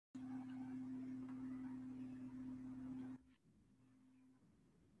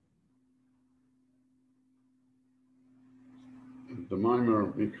the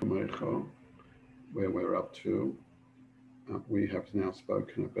Maamer Chamocha, where we're up to, we have now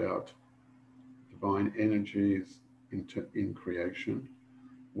spoken about divine energies in creation,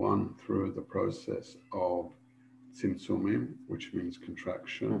 one through the process of tzimtzumim, which means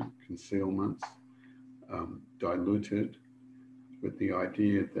contraction, concealments, diluted, with the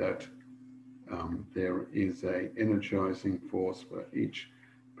idea that there is a energizing force for each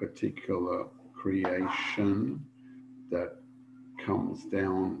particular creation that comes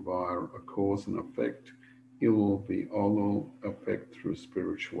down via a cause and effect, ilul v'olul effect through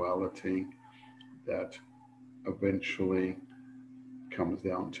spirituality that eventually comes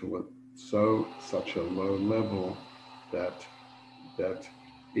down to such a low level that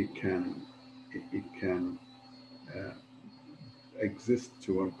it can exist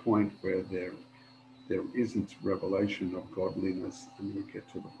to a point where there isn't revelation of godliness, and we get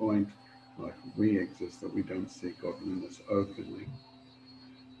to the point like we exist that we don't see godliness openly.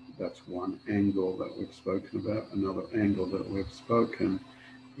 That's one angle that we've spoken about. Another angle that we've spoken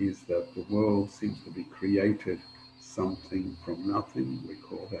is that the world seems to be created something from nothing. We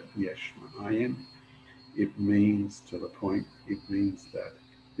call that yesh ma'ayin. It means that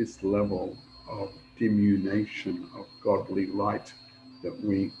this level of diminution of godly light that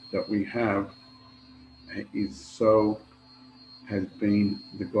we have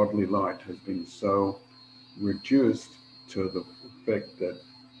the godly light has been so reduced to the effect that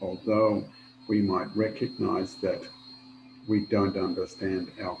although we might recognize that we don't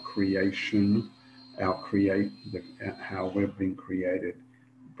understand our creation, how we've been created,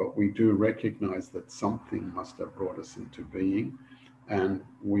 but we do recognize that something must have brought us into being,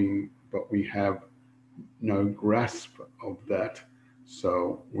 but we have no grasp of that.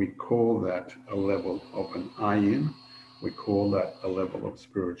 So we call that a level of an ayin. We call that a level of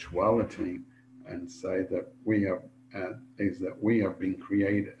spirituality, and say that we have been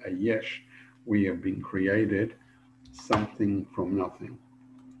created a yesh. We have been created something from nothing,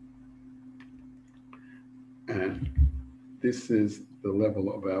 and this is the level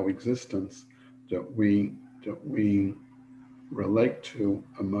of our existence that we relate to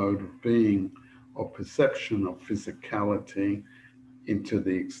a mode of being, of perception, of physicality, into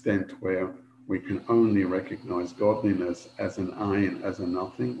the extent where we can only recognize godliness as an ayin, as a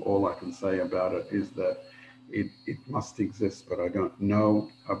nothing. All I can say about it is that it must exist, but I don't know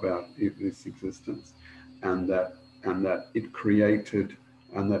about its existence, and that it created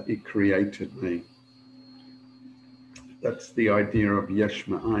me. That's the idea of yesh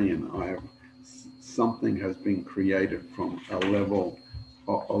ma'ayin. Something has been created from a level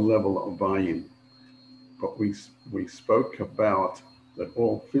of ayin. But we spoke about that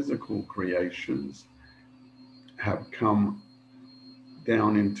all physical creations have come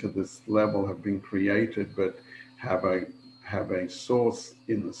down into this level, have been created, but have a source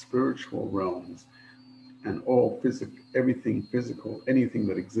in the spiritual realms, and everything physical, anything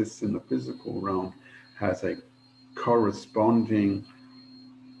that exists in the physical realm has a corresponding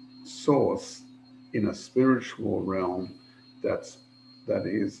source in a spiritual realm that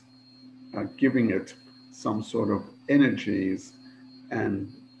is giving it some sort of energies,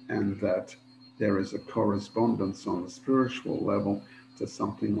 and that there is a correspondence on the spiritual level to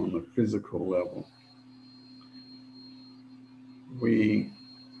something on the physical level. We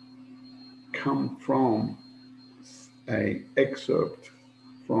come from an excerpt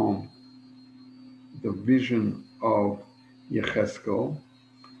from the vision of Yecheskel.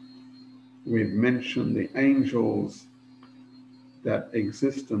 We've mentioned the angels that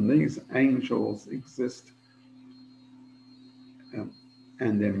exist, and these angels exist,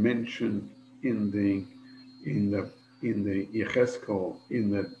 and they're mentioned in the Yecheskel,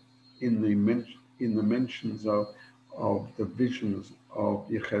 in the mentions of the visions of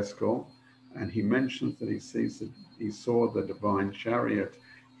Yecheskel, and he mentions that he saw the divine chariot,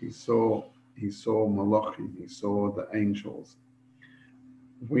 he saw Malachim, he saw the angels.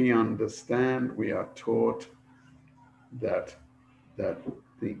 We understand, we are taught that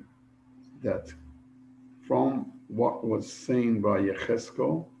from what was seen by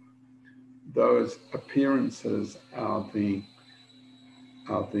Yecheskel, those appearances are the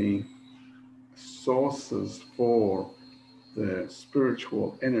sources for the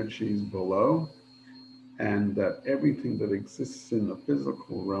spiritual energies below, and that everything that exists in the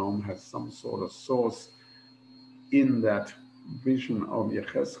physical realm has some sort of source in that vision of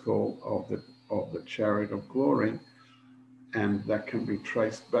Yecheskel of the chariot of glory, and that can be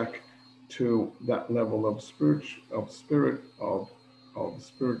traced back to that level of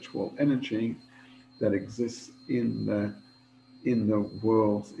spiritual energy that exists in the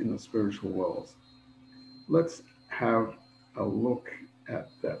worlds, in the spiritual worlds. Let's have a look at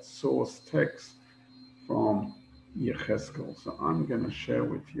that source text from Yecheskel. So I'm going to share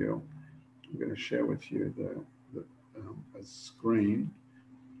with you. I'm going to share with you a screen,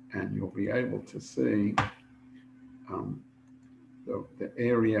 and you'll be able to see the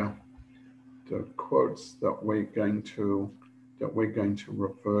area, the quotes that we're going to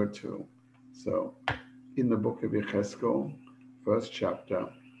refer to. So, in the book of Yecheskel, first chapter,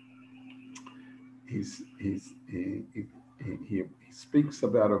 he speaks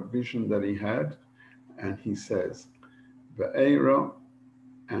about a vision that he had, and he says, "Ve'era,"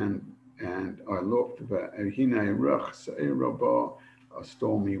 and I looked, "Ve'hine ruch se'era ba," a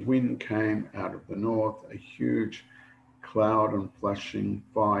stormy wind came out of the north, a huge cloud and flashing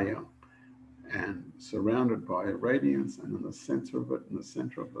fire, and surrounded by a radiance, and in the center of it, in the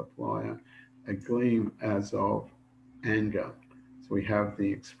center of the fire, a gleam as of anger. So we have the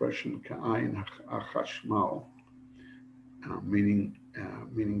expression ka'ayin hachashmal, meaning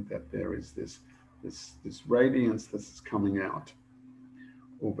that there is this radiance that is coming out.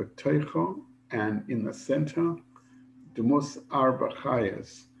 Ubeteicho, and in the center, dumus arba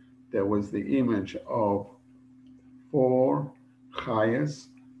chayas, there was the image of 4 chayas.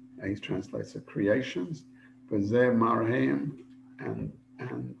 He translates it creations. V'zeh marheim, and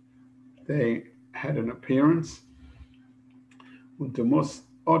they had an appearance. Untumus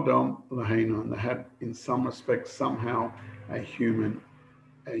odom laheinu, and they had, in some respects, somehow a human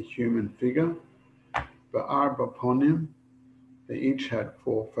figure. V'arba ponim, they each had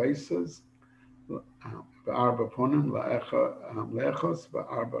 4 faces. V'arba ponim le'echos,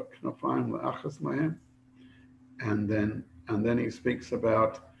 v'arba knofayim le'achas mahem. And then he speaks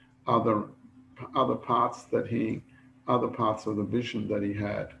about other parts of the vision that he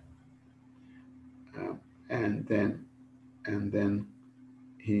had, and then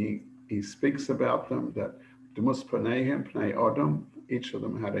he speaks about them, that Demus Paneihim, Pnei Odom, each of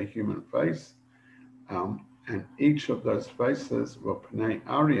them had a human face, and each of those faces were Pnei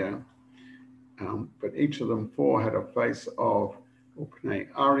Arya, but each of them 4 had a face of Pnei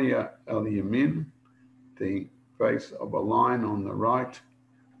Arya El Yamin, the face of a lion on the right,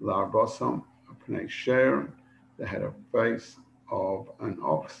 La'arbosom, Pnei Sher, they had a face of an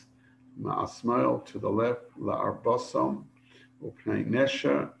ox, Ma'asmael, to the left, La'arbosom, Pnei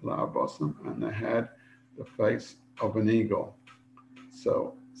Nesher, La'arbosom, and they had the face of an eagle.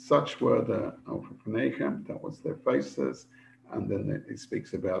 So such were the Pneichem, that was their faces, and then it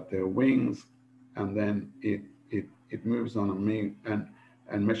speaks about their wings, and then it moves on and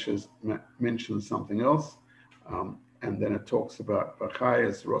mentions something else. And then it talks about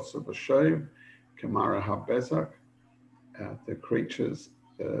Bachayas Rotsa B'Shev, Kamara HaBezak, the creatures,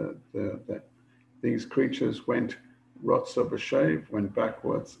 these creatures went Rotsa B'Shev, went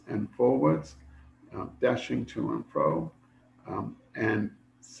backwards and forwards, dashing to and fro, and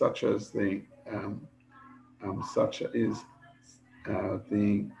such is the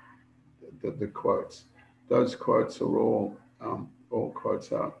quotes. Those quotes are all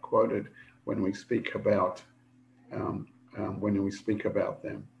quotes are quoted when we speak about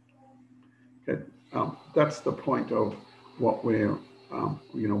them. Okay, that's the point of what we're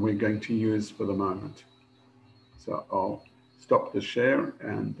going to use for the moment. So I'll stop the share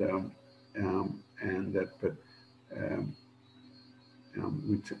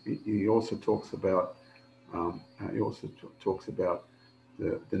he also talks about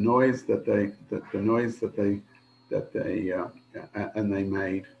the noise that they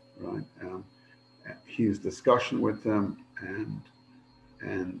made, right? His discussion with them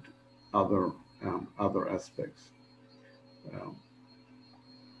and other aspects.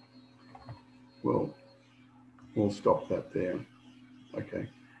 We'll stop that there. Okay.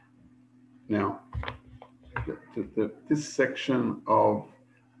 Now, this section of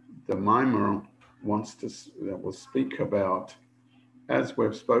the Maamer will speak about, as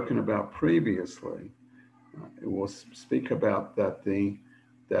we've spoken about previously. It will speak about that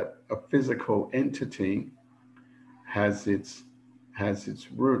a physical entity has its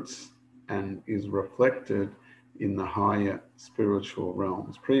roots and is reflected in the higher spiritual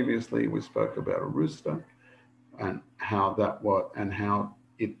realms. Previously, we spoke about a rooster and how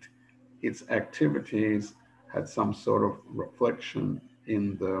its activities had some sort of reflection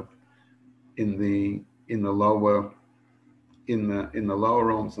in the lower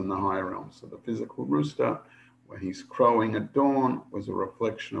realms and the higher realms. So the physical rooster, when he's crowing at dawn, was a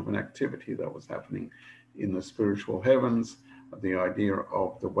reflection of an activity that was happening in the spiritual heavens, the idea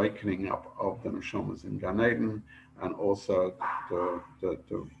of the wakening up of the neshamas in Gan Eden, and also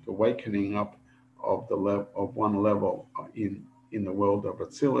the wakening up of one level in the world of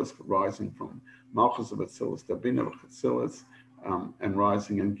Atzilus, rising from Malchus of Atzilus, the Bina of Atzilus, and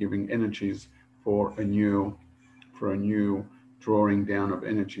rising and giving energies for a new drawing down of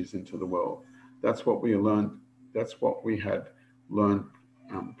energies into the world. That's what we learned. That's what we had learned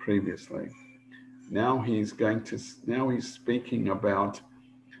previously. Now he's speaking about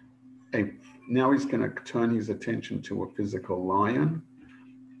now he's going to turn his attention to a physical lion,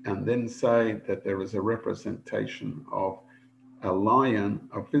 and then say that there is a representation of a lion,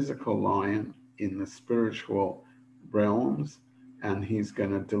 a physical lion, in the spiritual realms, and he's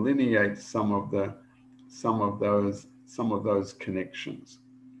going to delineate some of those connections,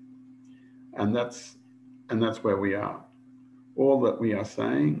 and that's where we are. All that we are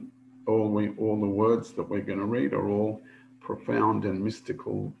saying, all the words that we're going to read are all profound and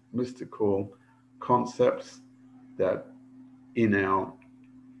mystical concepts that in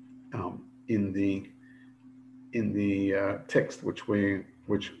the text which we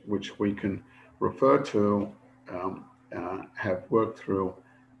can refer to, have worked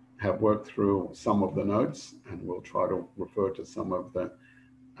through some of the notes, and we'll try to refer to some of the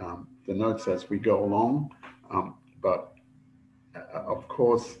notes as we go along, but of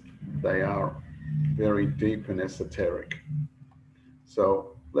course they are very deep and esoteric.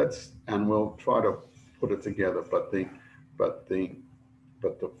 So we'll try to put it together, but the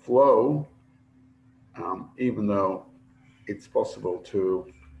flow, even though it's possible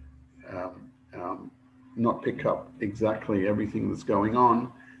to not pick up exactly everything that's going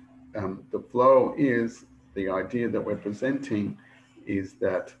on, the flow is the idea that we're presenting, is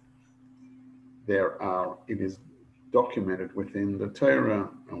that it is documented within the Torah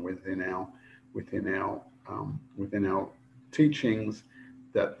and within our teachings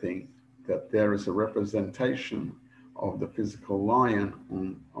that there is a representation of the physical lion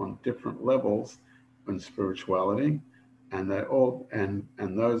on different levels in spirituality, and the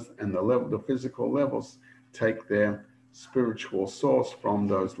physical levels take their spiritual source from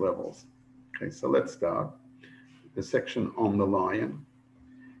those levels. Okay, so let's start the section on the lion.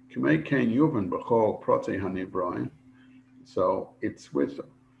 So it's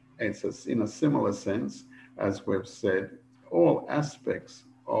in a similar sense as we've said, all aspects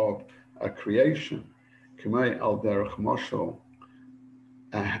of a creation,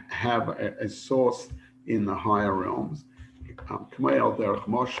 have a source in the higher realms.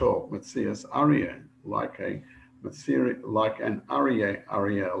 Like an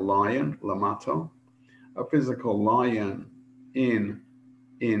Aryeh lion, Lamato, a physical lion in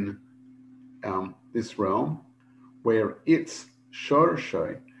this realm, where its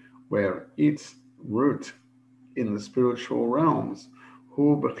shorshay, where its root in the spiritual realms,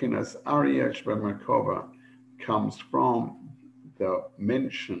 hu bechinas Aryeh b'merkava, comes from the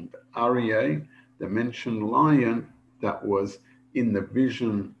mentioned Aryeh, the mentioned lion that was in the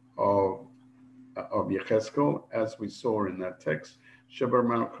vision of Yechezkel, as we saw in that text, Sheber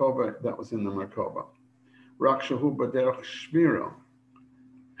Merkava, that was in the Merkava. Rakshahu b'derech shvira.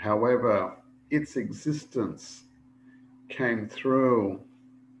 However, its existence came through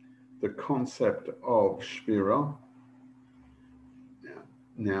the concept of shvira.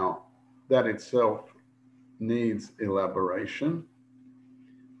 Now, that itself needs elaboration.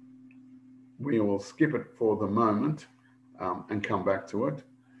 We will skip it for the moment and come back to it.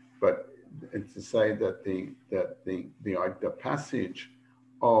 But it's to say that the passage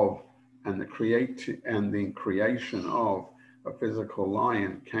of and the creation of a physical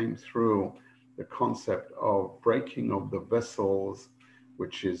lion came through the concept of breaking of the vessels,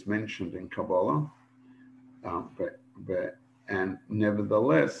 which is mentioned in Kabbalah. And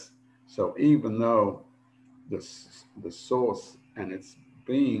nevertheless, so even though the source and its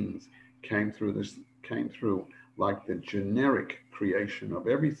beings came through like the generic creation of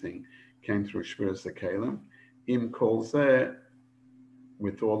everything came through Shviras HaKelim, Im Kol Zeh,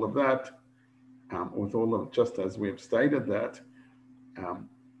 with all of that, just as we've stated that,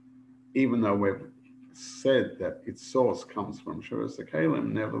 even though we've said that its source comes from Shviras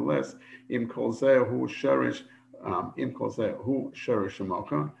HaKelim, nevertheless, Im Kol Zeh hu Sherish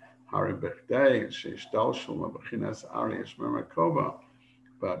Chamocha, Hari Bechdei Sheishtalshel Lebechinas Aryeh Shmer Merkava,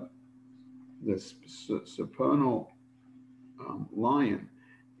 but the supernal lion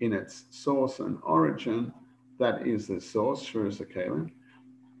in its source and origin, that is the source, Shviras HaKelim.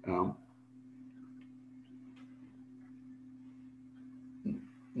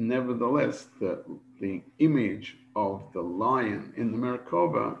 Nevertheless, the image of the lion in the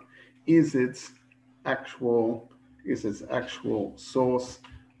Merkava is its actual source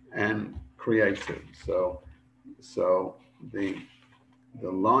and creative. So the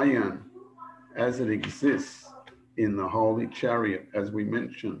lion, as it exists in the holy chariot, as we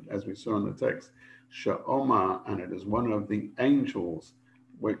mentioned, as we saw in the text, Sha'oma, and it is one of the angels,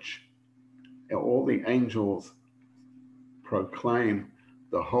 which all the angels proclaim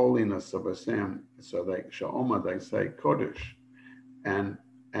the holiness of Hashem. So they Sha'oma, they say Kodesh, and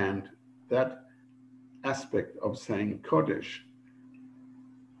that aspect of saying Kodesh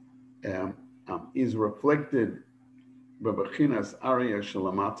is reflected Bebechinas Arya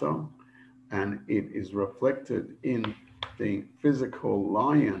Shalamato, and it is reflected in the physical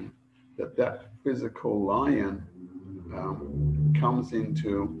lion, that physical lion comes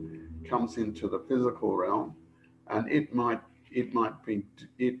into the physical realm, and it might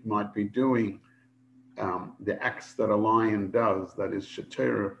be doing the acts that a lion does, that is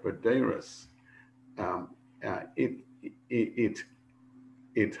Shetera Pederis.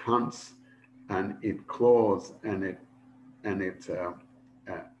 It hunts and it claws and it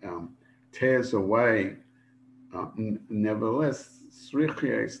tears away. Nevertheless,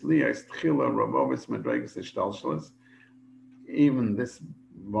 even this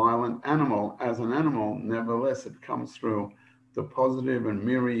violent animal, as an animal, nevertheless, it comes through the positive and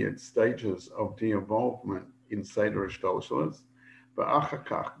myriad stages of de-evolvement in Seder Ishtalshalas, but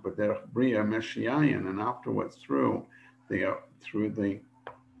and afterwards through the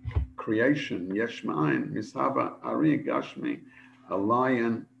creation, Yeshmain, Mishaba, Ari Gashmi,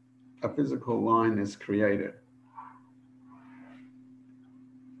 a physical lion is created.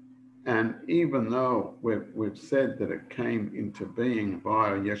 And even though we've said that it came into being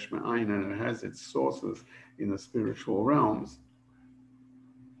via Yeshmain and it has its sources in the spiritual realms,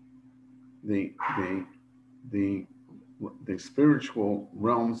 the spiritual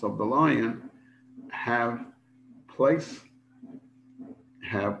realms of the lion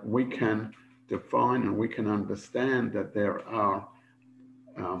we can define and we can understand that there are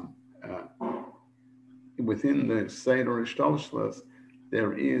within the Seder Ishtalshlas,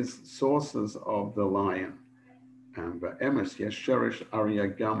 there is sources of the lion. And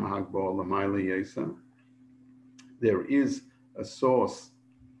there is a source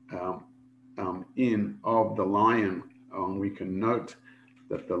of the lion. We can note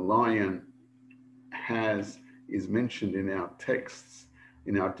that the lion is mentioned in our texts,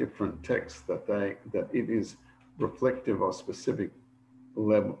 in our different texts, that it is reflective of specific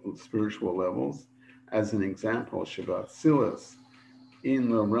spiritual levels. As an example, Shabbat Silas, in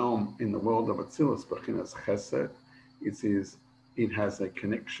the world of Atzilus, Bechinas Chesed, it has a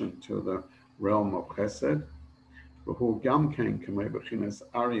connection to the realm of Chesed.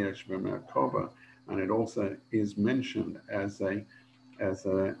 And it also is mentioned as a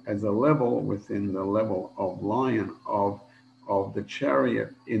level within the level of lion of the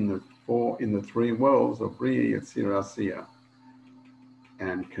chariot in the three worlds of Bria, Yetzirah, Asiyah.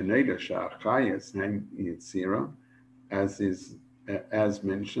 And Kaneda Sha'achayas named Yetzirah, as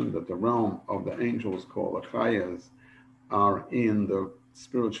mentioned, that the realm of the angels called Achayas are in the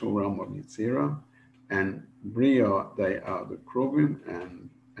spiritual realm of Yetzirah, and Bria, they are the Kruvim, and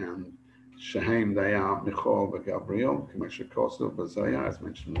Shehem, they are Michal and Gabriel, Kameshikosu, Bazaya, as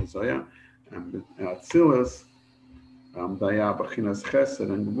mentioned in Bazaya, and Atzilus, they are Bechinas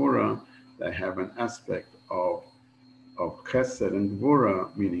Chesed and Gvura. They have an aspect of Chesed and Gvura,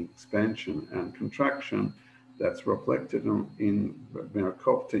 meaning expansion and contraction, that's reflected in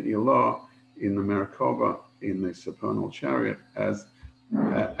Merkov to Ilah, in the Merkava, in the supernal chariot, as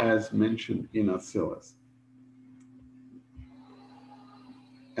mentioned in Atzilus.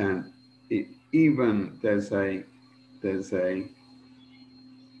 And even there's a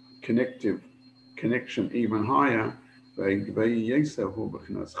connection even higher,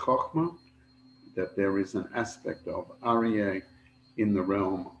 that there is an aspect of Aryeh in the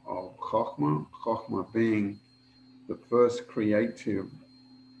realm of Chokhmah being the first creative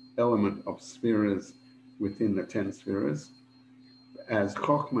element of spheres within the 10 spheres. As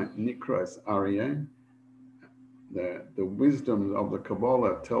Chokhmah Nikras Aryeh, the wisdom of the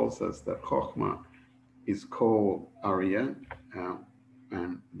Kabbalah tells us that Chokhmah is called Aryeh,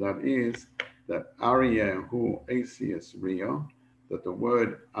 and that is that Aryeh hu Asius Rio, that the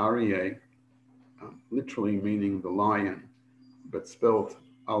word Aryeh, literally meaning the lion, but spelt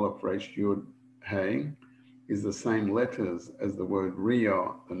Aleph Resh Yud Hey, is the same letters as the word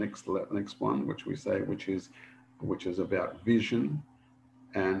Rio, the next one, which we say, which is about vision,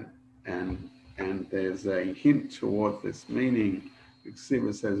 and there's a hint towards this meaning.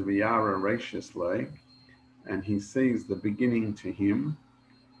 Siva says V'yara Rashis, and he sees the beginning to him.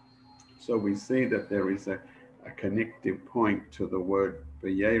 So we see that there is a connective point to the word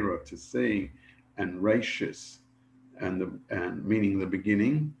V'yara, to see, and Rashis, and meaning the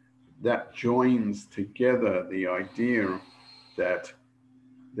beginning, that joins together the idea that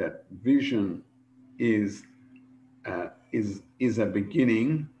vision is a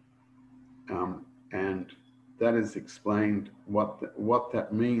beginning, and that is explained. What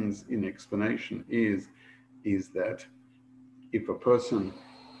that means in explanation is that if a person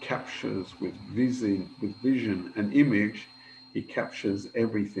captures with vision an image, he captures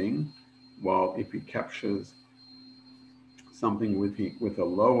everything, while if he captures something with a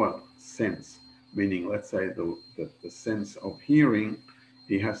lower sense, meaning let's say the sense of hearing,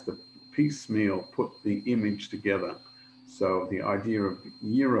 he has to piecemeal put the image together. So the idea of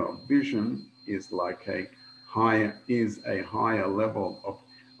vision is like a higher level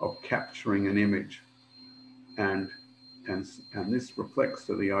of capturing an image, and this reflects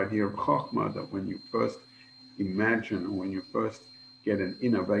to the idea of Chokhmah, that when you first imagine, or when you first get an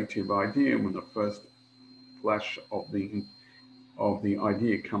innovative idea, when the first flash of the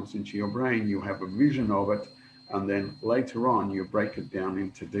idea comes into your brain, you have a vision of it, and then later on you break it down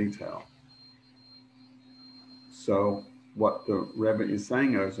into detail. So what the Rebbe is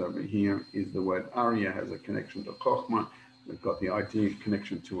saying over here is the word Arya has a connection to Chokhmah. We've got the idea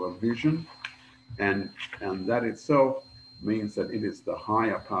connection to a vision, and that itself means that it is the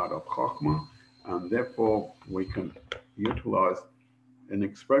higher part of Chokhmah, and therefore we can utilize an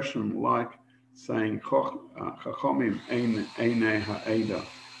expression like saying Chachamim einei ha'eda,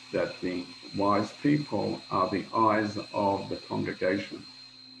 that the wise people are the eyes of the congregation.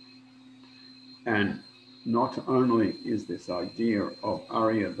 And not only is this idea of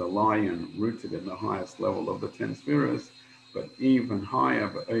Arya, the lion, rooted in the highest level of the 10 spheres, but even higher,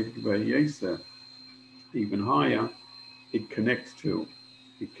 even higher, it connects to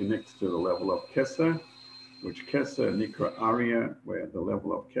the level of Keser, which Keser, Nikra Arya, where the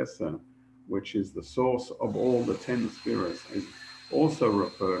level of Keser, which is the source of all the 10 spheres, is also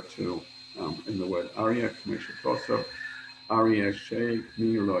referred to in the word Arya, K'mesha Tosaf, Arya Sheikh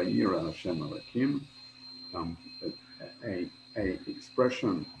Mila Yira Hashem Alakim, a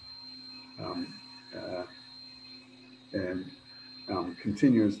expression and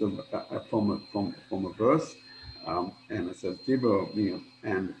continues from a verse, and it says Dibo,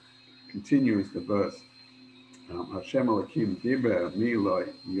 and continues the verse Hashem Alakim Diber Mi Lo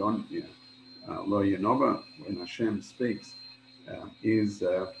Yonova, when Hashem speaks, is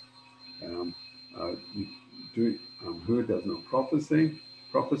who does not prophesies,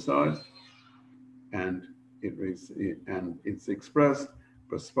 and it's expressed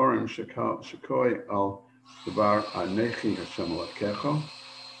B'sparim Shekoi Al Devar Anechi Hashem Alakecha.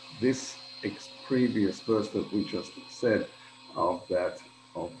 This previous verse that we just said of that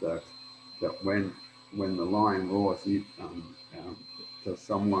when the lion roars to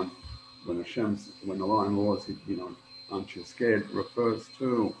someone, when the lion roars, aren't you scared, refers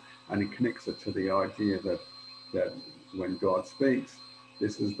to, and it connects it to the idea that when God speaks,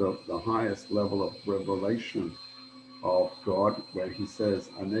 this is the highest level of revelation of God, where he says,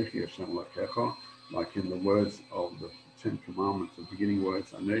 Anechi Hashem Lakecha, like in the words of the 10 Commandments, the beginning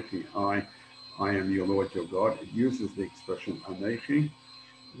words, Anechi, I am your Lord your God. It uses the expression Anechi,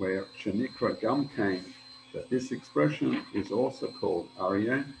 where Shenikra Gam came, that this expression is also called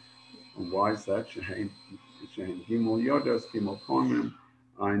Aryeh. And why is that? Shehem Gimel Yodas, Gimel Pomim,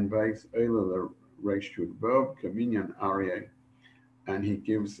 Ein Beis, Eila Reish Yud Verb, Kaminyan Aryeh. And he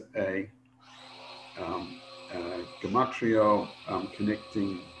gives a gematria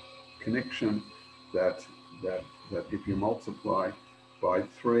connection that if you multiply by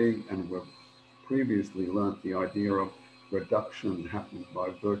 3, and we've previously learnt the idea of reduction happens by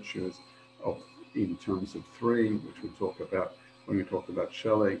virtues of, in terms of 3, which we talk about when we talk about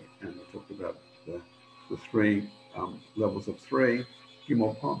Shelig, and we talk about the 3 levels of 3.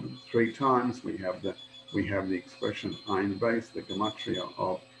 Gimel Pom, 3 times we have the expression Ein Beis, the gematria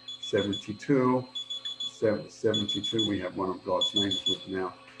of 72. 72, we have one of God's names written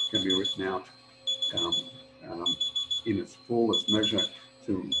out, can be written out in its fullest measure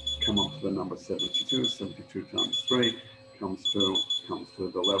to come up to the number 72. 72 times 3 comes to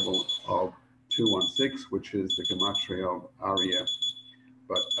the level of 216, which is the gematria of Arya.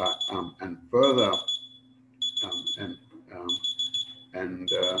 But and further,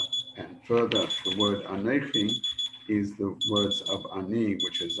 further, the word Anechi is the words of Ani,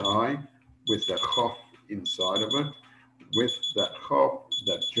 which is I, with the Chof inside of it. With that Chof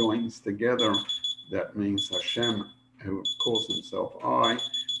that joins together, that means Hashem, who calls himself I,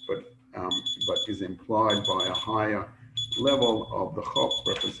 but is implied by a higher level of the Chof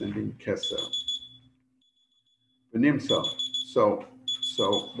representing Keser. V'nimsa. So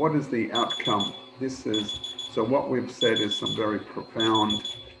what is the outcome? So what we've said is some very profound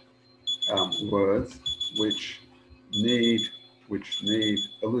words which need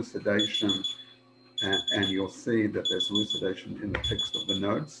elucidation, and you'll see that there's elucidation in the text of the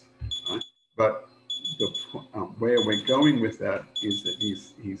notes, right? But where we're going with that is that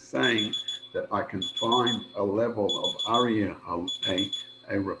he's saying that I can find a level of Arya,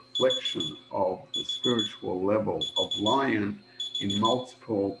 a reflection of the spiritual level of lion in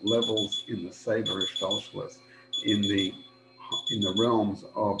multiple levels in the Seder Ishtalshalos, in the realms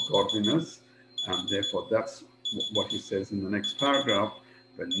of godliness. Therefore, that's what he says in the next paragraph.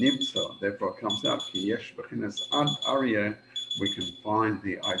 But Nimsa, therefore, comes out, Ki yesh b'chinas ad Arya, we can find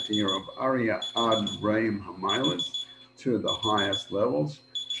the idea of Arya ad Reim Hamailas, to the highest levels,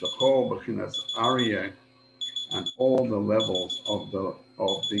 Shachol b'chinas Arya, and all the levels of the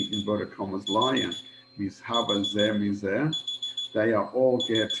inverted commas lion, Mishava Zer Mizer, they're all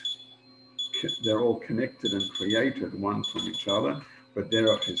connected and created one from each other, but there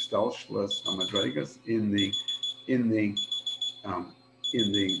are histalshalos hamadregas in the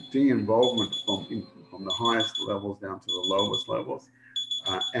de-involvement from the highest levels down to the lowest levels,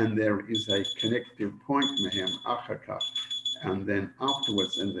 and there is a connective point mehem achakach, and then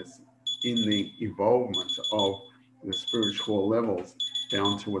afterwards in the evolvement of the spiritual levels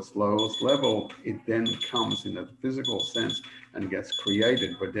down to its lowest level, it then comes in a physical sense and gets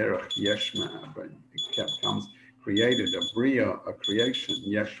created, Baderach Yeshma, but it becomes created, a bria, a creation,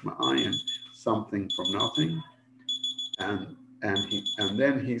 Yeshma Ayin, something from nothing. And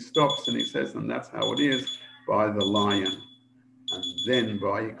then he stops and he says, and that's how it is by the lion. And then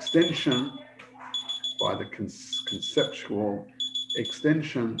by extension, by the conceptual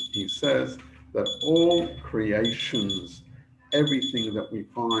extension, he says that all creations, everything that we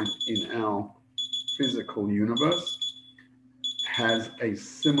find in our physical universe, has a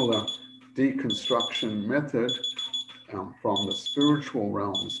similar deconstruction method from the spiritual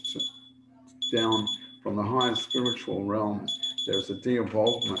realms down from the highest spiritual realms. There's a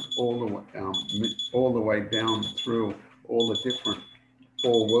de-evolvement all the way down through all the different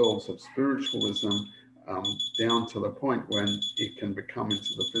four worlds of spiritualism, down to the point when it can become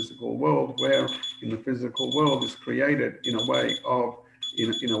into the physical world, where in the physical world is created in a way of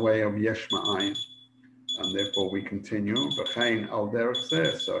Yeshma Ayin. And therefore we continue, B'chein al derech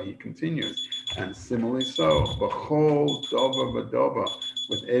zeh, so he continues, and similarly so, B'chol dova v'dova,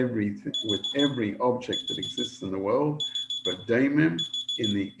 with every object that exists in the world, B'daimim,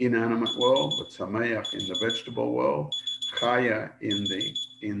 in the inanimate world, B'tameach, in the vegetable world, Chaya, in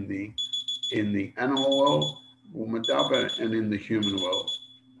the animal world, U'medaber, and in the human world.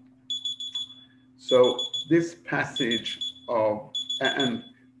 So this passage and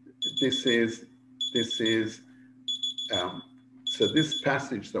this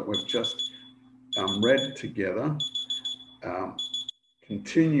passage that we've just read together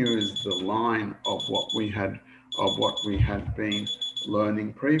continues the line of what we had been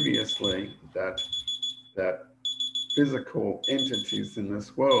learning previously, that physical entities in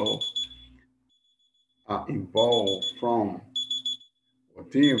this world are evolved from or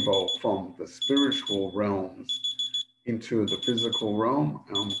de-evolve from the spiritual realms into the physical realm,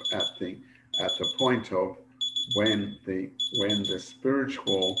 at the point of when the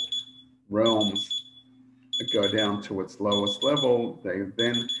spiritual realms go down to its lowest level, they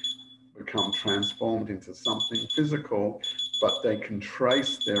then become transformed into something physical, but they can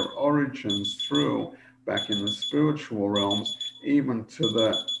trace their origins through back in the spiritual realms, even to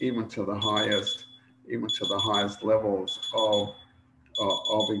the highest levels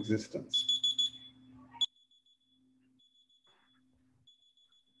of existence.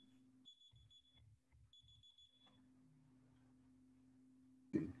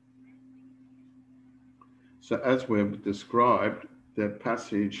 So as we've described the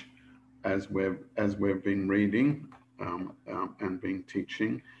passage, as we've been reading and been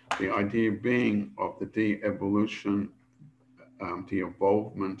teaching, the idea being of the de-evolution,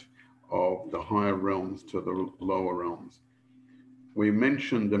 de-evolvement of the higher realms to the lower realms. We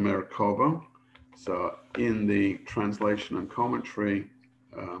mentioned the Merkava. So in the translation and commentary,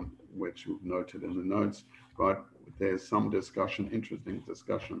 which we've noted in the notes, but there's some discussion, interesting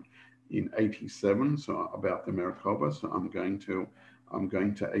discussion in 87, so about the Merkava. So I'm going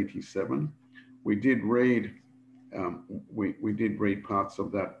to 87. We did read parts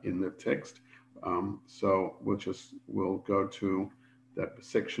of that in the text. So we'll go to that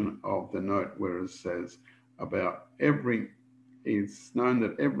section of the note where it says about it's known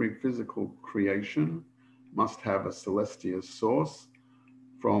that every physical creation must have a celestial source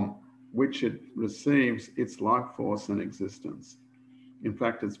from which it receives its life force and existence. In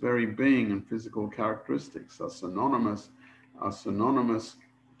fact, its very being and physical characteristics are synonymous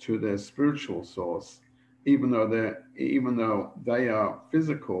to their spiritual source, even though they are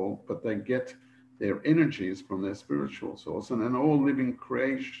physical, but they get their energies from their spiritual source. And then all living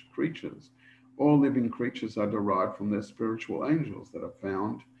creatures are derived from their spiritual angels that are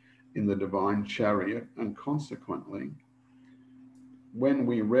found in the divine chariot. And consequently, when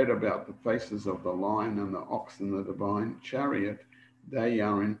we read about the faces of the lion and the ox in the divine chariot, they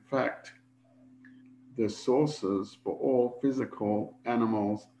are in fact the sources for all physical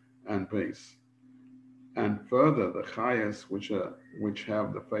animals and beasts. And further, the chayas, which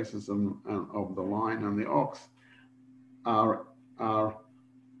have the faces of the lion and the ox, are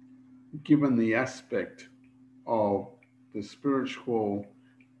given the aspect of the spiritual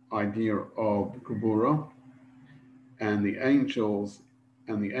idea of Gebura, and the angels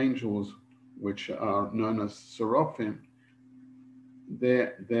which are known as seraphim,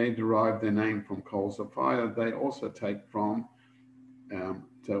 they derive their name from coals of fire. They also take from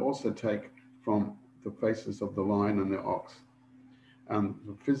the faces of the lion and the ox. And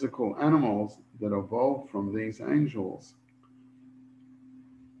the physical animals that evolved from these angels,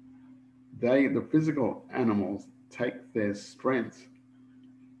 the physical animals take their strength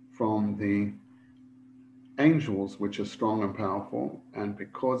from the angels, which are strong and powerful, and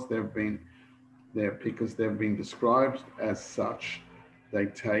because they've been described as such, they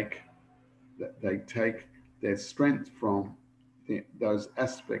take their strength from those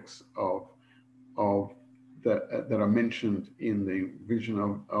aspects of that are mentioned in the vision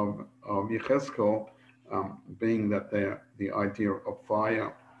of Yechezkel, being that they're the idea of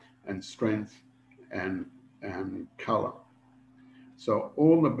fire and strength and color. So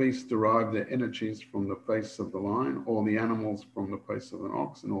all the beasts derive their energies from the face of the lion, all the animals from the face of an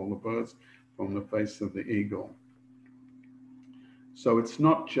ox, and all the birds from the face of the eagle. So it's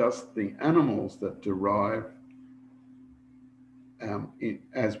not just the animals that derive,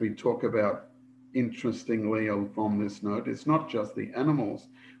 as we talk about interestingly from this note, it's not just the animals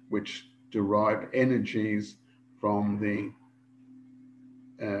which derive energies from the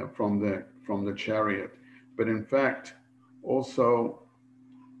chariot, but in fact also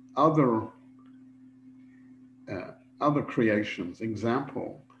other creations.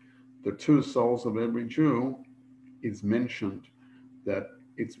 Example, the two souls of every Jew is mentioned that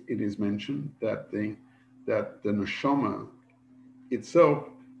it is mentioned that the neshama itself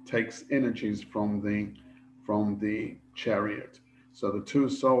takes energies from the chariot. So the two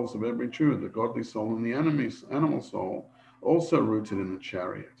souls of every Jew, the godly soul and the animal soul, also rooted in the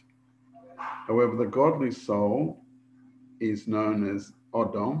chariot. However, the godly soul is known as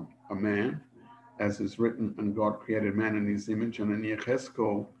Adam, a man, as is written, and God created man in his image. And in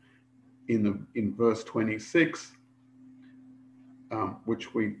Yechezkel, in verse 26,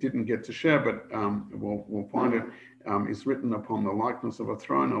 which we didn't get to share, but we'll find it, is written upon the likeness of a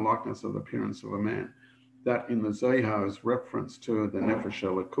throne, a likeness of the appearance of a man. That in the Zohar is reference to the Nefesh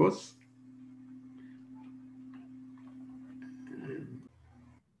Elikus.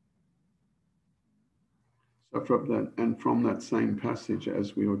 So from that same passage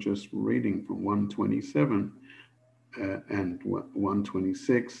as we were just reading from 127 and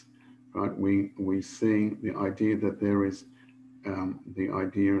 126, right, we see the idea that there is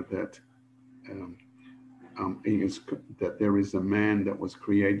that there is a man that was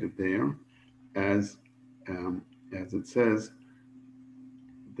created there, as it says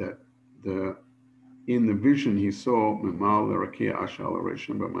that in the vision he saw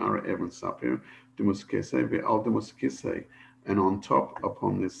and on top,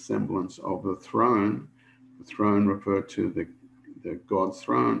 upon this semblance of the throne referred to the God's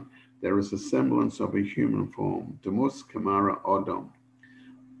throne, there is a semblance of a human form, Demus Kamara Adam.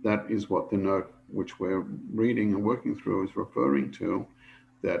 That is what the note which we're reading and working through is referring to,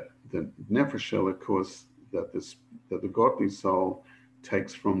 that the Nefesh Elikus, that the godly soul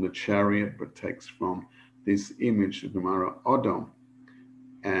takes from the chariot, but takes from this image of Gemara Adam.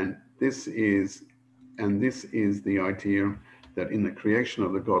 And this is the idea that in the creation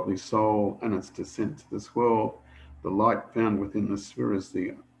of the godly soul and its descent to this world, the light found within the sphere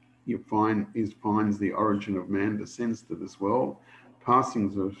finds the origin of man, descends to this world, passing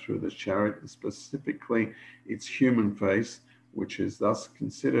through the chariot, and specifically its human face, which is thus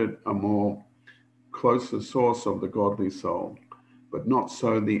considered a more closer source of the godly soul. But not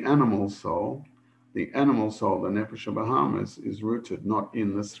so the animal soul. The animal soul, the Nefesh Bahamas, is rooted not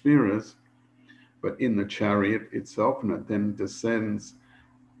in the spheres, but in the chariot itself, and it then descends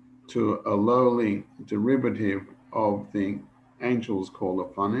to a lowly derivative of the angels called the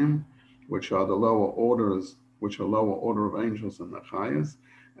Fanim, which are lower order of angels in the Chayas,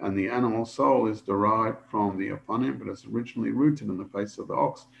 and the animal soul is derived from the Afanim, but is originally rooted in the face of the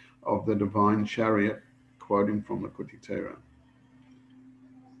ox of the divine chariot, quoting from the Kuti Torah.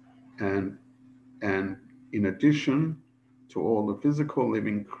 And in addition to all the physical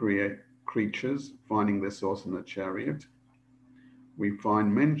living creatures finding their source in the chariot, we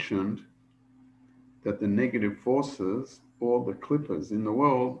find mentioned that the negative forces, all the clippers in the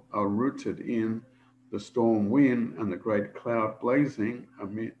world, are rooted in the storm wind and the great cloud blazing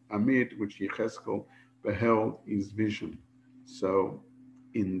amid which Yechezkel beheld his vision. So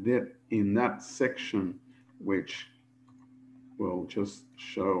in that section, which we'll just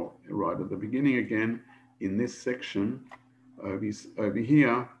show right at the beginning again, in this section over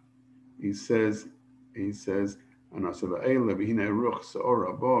here, he says, and I said, "V'hine ruch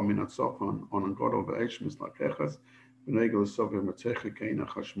se'ora bo min hatzofan on godol v'eish mislakechas v'negel sofer metecha keina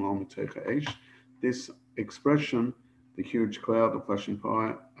chashmal metecha eish." This expression, the huge cloud, the flashing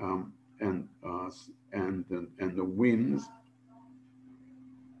fire, and the winds,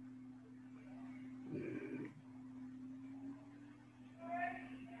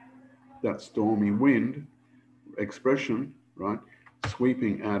 that stormy wind expression, right,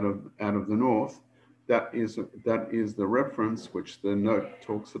 sweeping out of the north. That is the reference which the note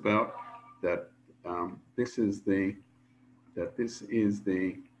talks about. That this is the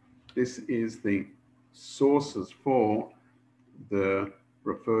sources for the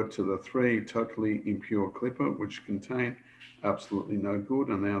referred to the three totally impure clipper, which contain absolutely no good,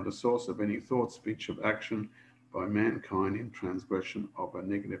 and they are the source of any thought, speech, of action by mankind in transgression of a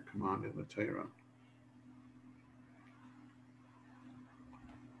negative command in the Torah.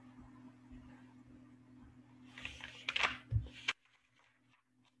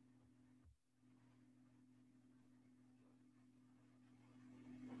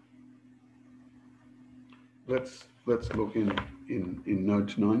 Let's look in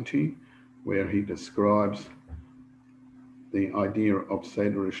note 90, where he describes the idea of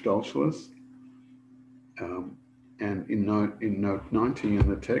Seder Ishtalshalos. And in note 90 in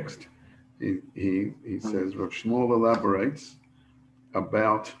the text, he says, Rav Shmuel elaborates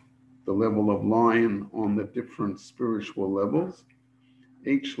about the level of lion on the different spiritual levels.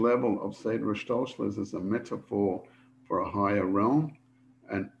 Each level of Seder Ishtalshalos is a metaphor for a higher realm.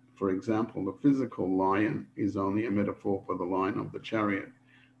 And for example, the physical lion is only a metaphor for the lion of the chariot,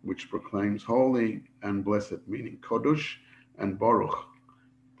 which proclaims holy and blessed, meaning Kodush and Baruch.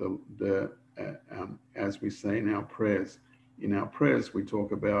 As we say in our prayers. In our prayers, we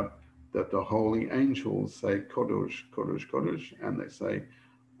talk about that the holy angels say Kodush, Kodush, Kodush, and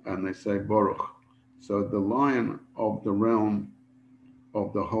they say Baruch. So the lion of the realm,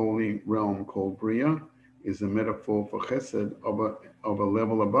 of the holy realm called Bria, is a metaphor for Chesed of a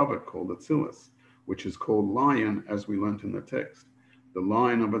level above it called Atzilus, which is called lion, as we learnt in the text. The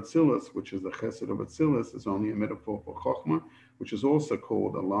lion of Atzilus, which is the Chesed of Atzilus, is only a metaphor for Chochmah, which is also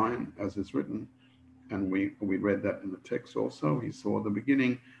called a lion, as is written, and we read that in the text also. He saw the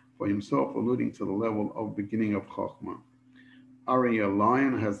beginning for himself, alluding to the level of beginning of Chochmah. Arya,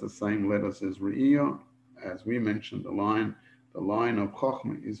 lion, has the same letters as Re'iyah. As we mentioned, the lion of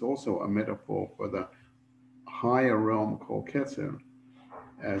Chochmah is also a metaphor for the higher realm called Ketzer,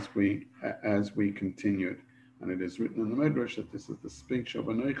 as we continued. And it is written in the Midrash that this is the speech of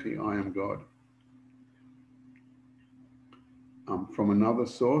Anochi, I am God. From another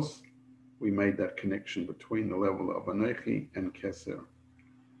source, we made that connection between the level of Anochi and Keser.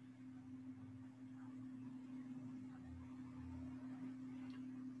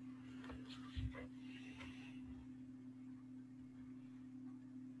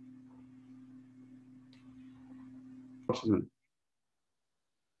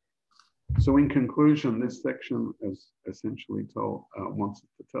 So in conclusion, this section is essentially wants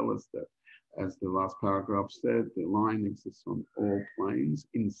to tell us that, as the last paragraph said, the lion exists on all planes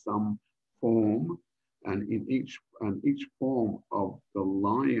in some form, and each form of the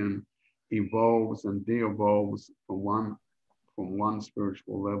lion evolves and de-evolves from one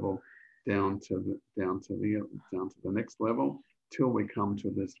spiritual level down to the next level, till we come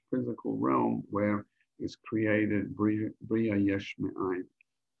to this physical realm where is created Bria Yesh Me'ayin.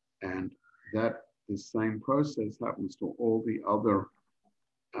 And that the same process happens to all the other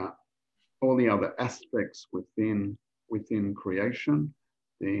aspects within creation,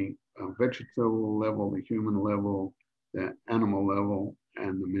 the vegetable level, the human level, the animal level,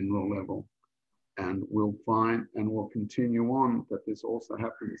 and the mineral level. And we'll find and we'll continue on that this also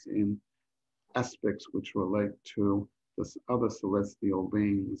happens in aspects which relate to the other celestial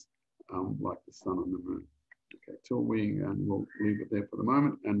beings, like the sun and the moon. Okay, and we'll leave it there for the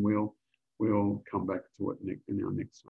moment, and we'll come back to it in our next one.